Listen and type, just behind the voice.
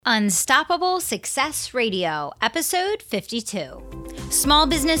Unstoppable Success Radio, episode 52. Small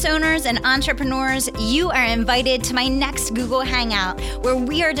business owners and entrepreneurs, you are invited to my next Google Hangout, where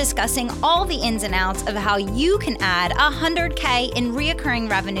we are discussing all the ins and outs of how you can add $100K in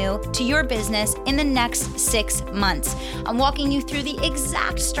reoccurring revenue to your business in the next 6 months. I'm walking you through the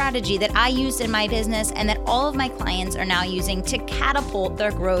exact strategy that I used in my business and that all of my clients are now using to catapult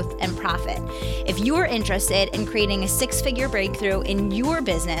their growth and profit. If you're interested in creating a 6-figure breakthrough in your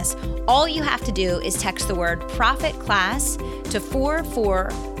business, all you have to do is text the word Profit Class to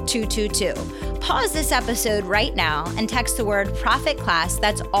 44222. Pause this episode right now and text the word Profit Class,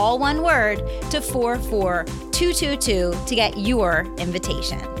 that's all one word, to 44222 to get your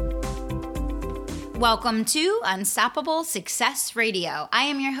invitation. Welcome to Unstoppable Success Radio. I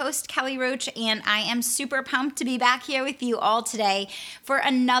am your host, Kelly Roach, and I am super pumped to be back here with you all today for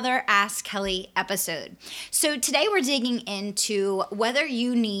another Ask Kelly episode. So today we're digging into whether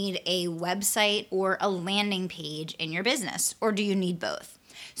you need a website or a landing page in your business, or do you need both?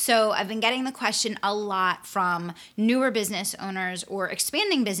 So I've been getting the question a lot from newer business owners or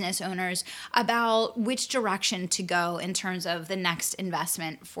expanding business owners about which direction to go in terms of the next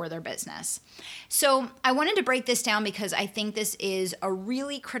investment for their business. So I wanted to break this down because I think this is a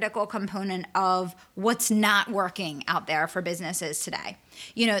really critical component of what's not working out there for businesses today.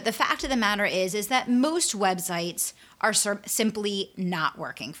 You know, the fact of the matter is that most websites are simply not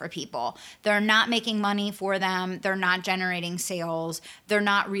working for people. They're not making money for them. They're not generating sales. They're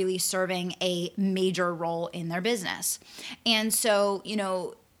not really serving a major role in their business. And so,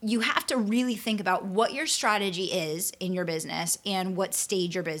 you have to really think about what your strategy is in your business and what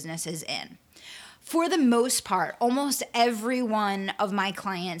stage your business is in. For the most part, almost every one of my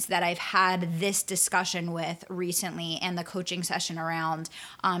clients that I've had this discussion with recently and the coaching session around,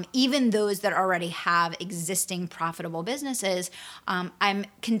 even those that already have existing profitable businesses, I'm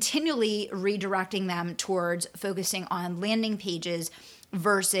continually redirecting them towards focusing on landing pages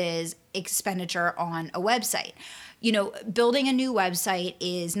versus expenditure on a website. Building a new website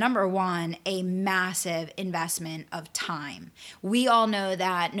is, number one, a massive investment of time. We all know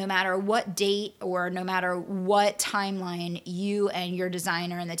that no matter what date or no matter what timeline you and your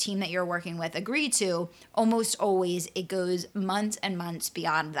designer and the team that you're working with agree to, almost always it goes months and months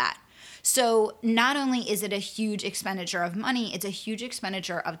beyond that. So not only is it a huge expenditure of money, it's a huge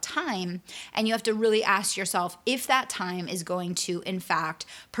expenditure of time. And you have to really ask yourself if that time is going to, in fact,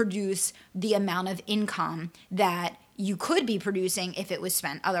 produce the amount of income that you could be producing if it was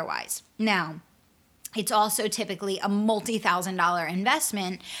spent otherwise. Now, it's also typically a multi-$1,000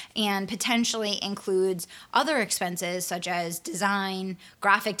 investment and potentially includes other expenses such as design,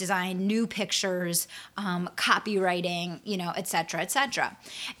 graphic design, new pictures, copywriting, et cetera, et cetera.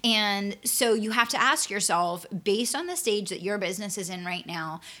 And so you have to ask yourself, based on the stage that your business is in right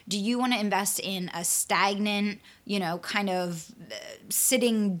now, do you want to invest in a stagnant, kind of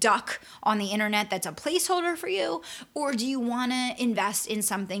sitting duck on the internet that's a placeholder for you? Or do you want to invest in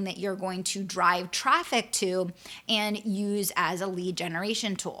something that you're going to drive traffic to and use as a lead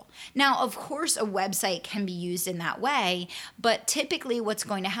generation tool? Now, of course, a website can be used in that way, but typically what's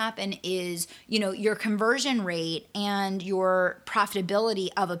going to happen is, your conversion rate and your profitability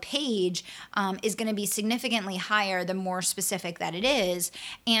of a page is going to be significantly higher the more specific that it is.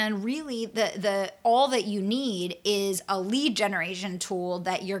 And really, the all that you need is a lead generation tool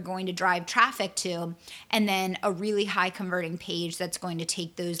that you're going to drive traffic to, and then a really high converting page that's going to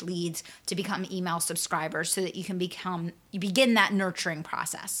take those leads to become email subscribers so that you begin that nurturing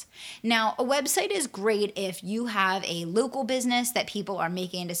process. Now, a website is great if you have a local business that people are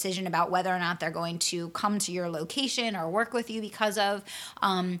making a decision about whether or not they're going to come to your location or work with you because of.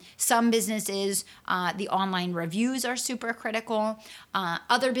 Some businesses, the online reviews are super critical.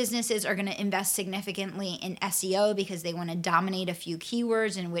 Other businesses are going to invest significantly in SEO because they want to dominate a few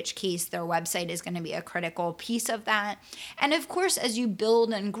keywords, in which case their website is going to be a critical piece of that. And of course, as you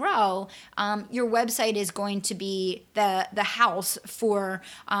build and grow, your website is going to be the house for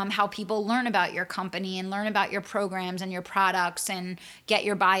how people learn about your company and learn about your programs and your products and get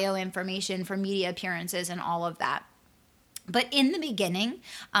your bio information for media appearances and all of that. But in the beginning,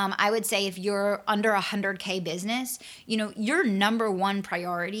 I would say if you're under $100K business, your number one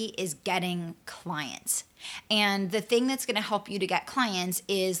priority is getting clients. And the thing that's going to help you to get clients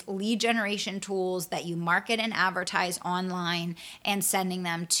is lead generation tools that you market and advertise online and sending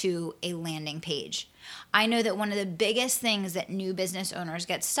them to a landing page. I know that one of the biggest things that new business owners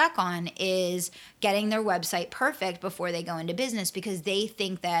get stuck on is getting their website perfect before they go into business, because they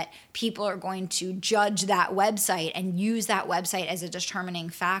think that people are going to judge that website and use that website as a determining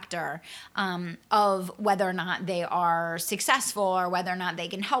factor of whether or not they are successful, or whether or not they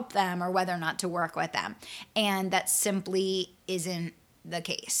can help them, or whether or not to work with them. And that simply isn't the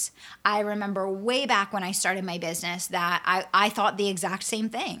case. I remember way back when I started my business that I thought the exact same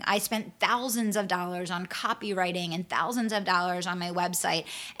thing. I spent thousands of dollars on copywriting and thousands of dollars on my website,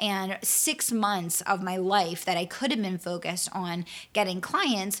 and 6 months of my life that I could have been focused on getting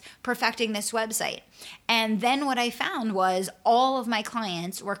clients, perfecting this website. And then what I found was all of my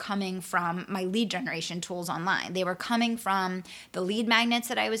clients were coming from my lead generation tools online. They were coming from the lead magnets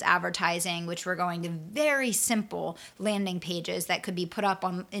that I was advertising, which were going to very simple landing pages that could be put up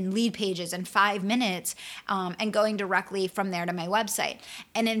in lead pages in 5 minutes, and going directly from there to my website.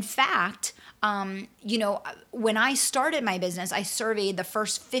 And in fact, when I started my business, I surveyed the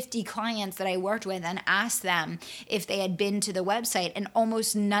first 50 clients that I worked with and asked them if they had been to the website, and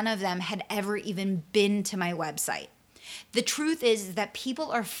almost none of them had ever even been to my website. The truth is that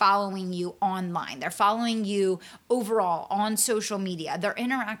people are following you online. They're following you overall on social media. They're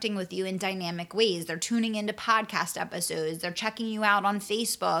interacting with you in dynamic ways. They're tuning into podcast episodes. They're checking you out on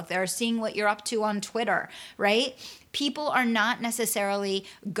Facebook. They're seeing what you're up to on Twitter, right? People are not necessarily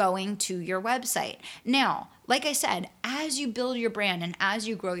going to your website. Now, like I said, as you build your brand and as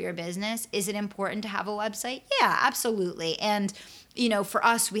you grow your business, is it important to have a website? Yeah, absolutely. And for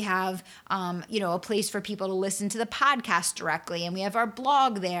us, we have, a place for people to listen to the podcast directly. And we have our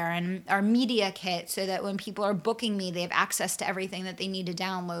blog there and our media kit, so that when people are booking me, they have access to everything that they need to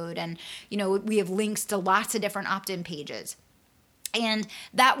download. And, we have links to lots of different opt-in pages. And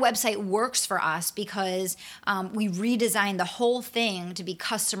that website works for us because we redesigned the whole thing to be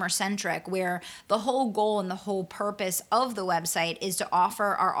customer centric, where the whole goal and the whole purpose of the website is to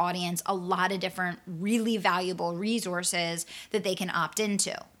offer our audience a lot of different really valuable resources that they can opt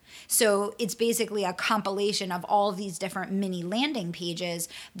into. So it's basically a compilation of all of these different mini landing pages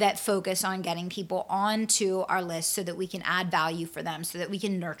that focus on getting people onto our list, so that we can add value for them, so that we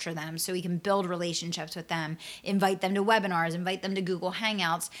can nurture them, so we can build relationships with them, invite them to webinars, invite them to Google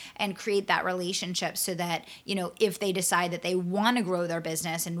Hangouts, and create that relationship so that, if they decide that they want to grow their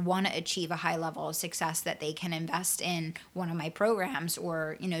business and want to achieve a high level of success, that they can invest in one of my programs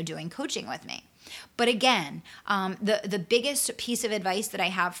or, doing coaching with me. But again, the biggest piece of advice that I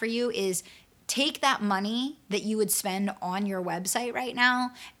have for you is take that money that you would spend on your website right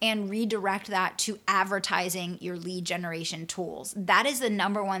now and redirect that to advertising your lead generation tools. That is the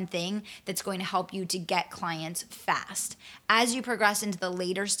number one thing that's going to help you to get clients fast. As you progress into the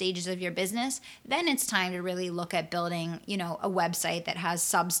later stages of your business, then it's time to really look at building, a website that has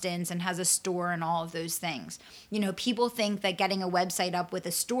substance and has a store and all of those things. People think that getting a website up with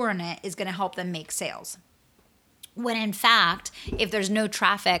a store in it is going to help them make sales. When in fact, if there's no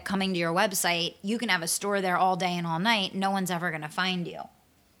traffic coming to your website, you can have a store there all day and all night. No one's ever going to find you.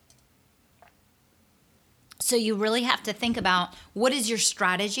 So you really have to think about, what is your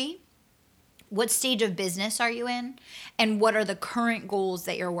strategy? What stage of business are you in? And what are the current goals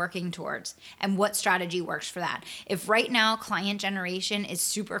that you're working towards? And what strategy works for that? If right now client generation is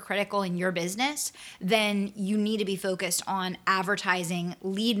super critical in your business, then you need to be focused on advertising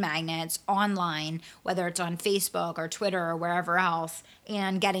lead magnets online, whether it's on Facebook or Twitter or wherever else,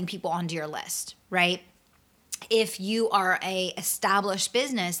 and getting people onto your list, right? If you are a established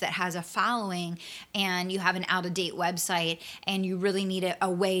business that has a following and you have an out-of-date website and you really need a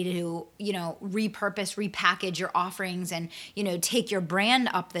way to, repurpose, repackage your offerings and, take your brand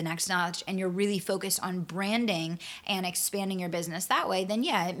up the next notch, and you're really focused on branding and expanding your business that way, then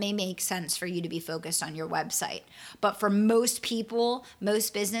yeah, it may make sense for you to be focused on your website. But for most people,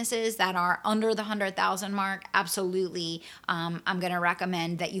 most businesses that are under the 100,000 mark, absolutely, I'm going to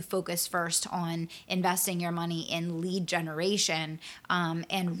recommend that you focus first on investing your money in lead generation,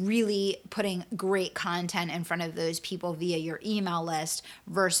 and really putting great content in front of those people via your email list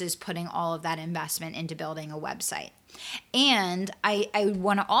versus putting all of that investment into building a website. And I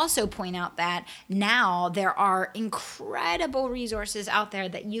want to also point out that now there are incredible resources out there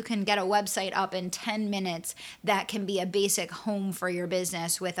that you can get a website up in 10 minutes that can be a basic home for your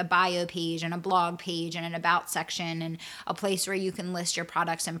business, with a bio page and a blog page and an about section and a place where you can list your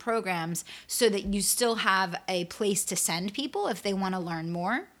products and programs, so that you still have a place to send people if they want to learn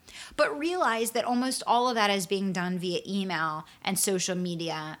more. But realize that almost all of that is being done via email and social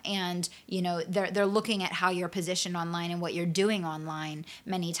media. And, they're looking at how you're positioned online and what you're doing online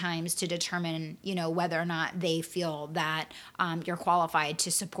many times to determine, whether or not they feel that you're qualified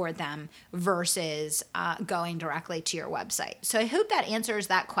to support them versus going directly to your website. So I hope that answers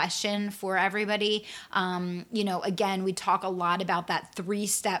that question for everybody. Again, we talk a lot about that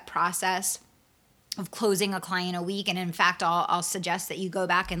 3-step process of closing a client a week. And in fact, I'll suggest that you go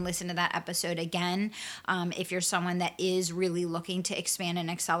back and listen to that episode again if you're someone that is really looking to expand and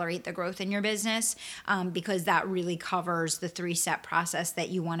accelerate the growth in your business, because that really covers the 3-step process that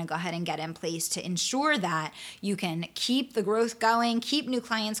you want to go ahead and get in place to ensure that you can keep the growth going, keep new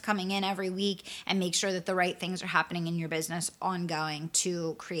clients coming in every week, and make sure that the right things are happening in your business ongoing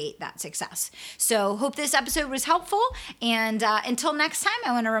to create that success. So hope this episode was helpful. And until next time,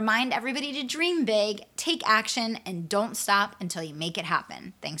 I want to remind everybody to dream big, take action, and don't stop until you make it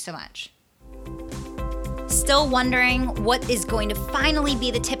happen. Thanks so much. Still wondering what is going to finally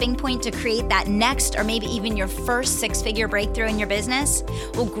be the tipping point to create that next or maybe even your first 6-figure breakthrough in your business?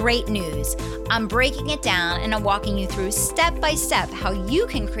 Well, great news. I'm breaking it down and I'm walking you through step by step how you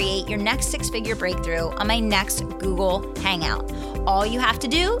can create your next 6-figure breakthrough on my next Google Hangout. All you have to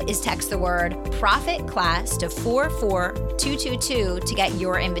do is text the word Profit Class to 44222 to get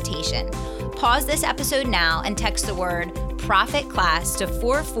your invitation. Pause this episode now and text the word Profit Class to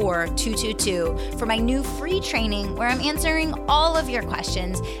 44222 for my new free training where I'm answering all of your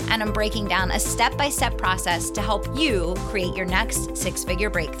questions and I'm breaking down a step-by-step process to help you create your next 6-figure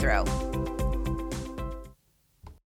breakthrough.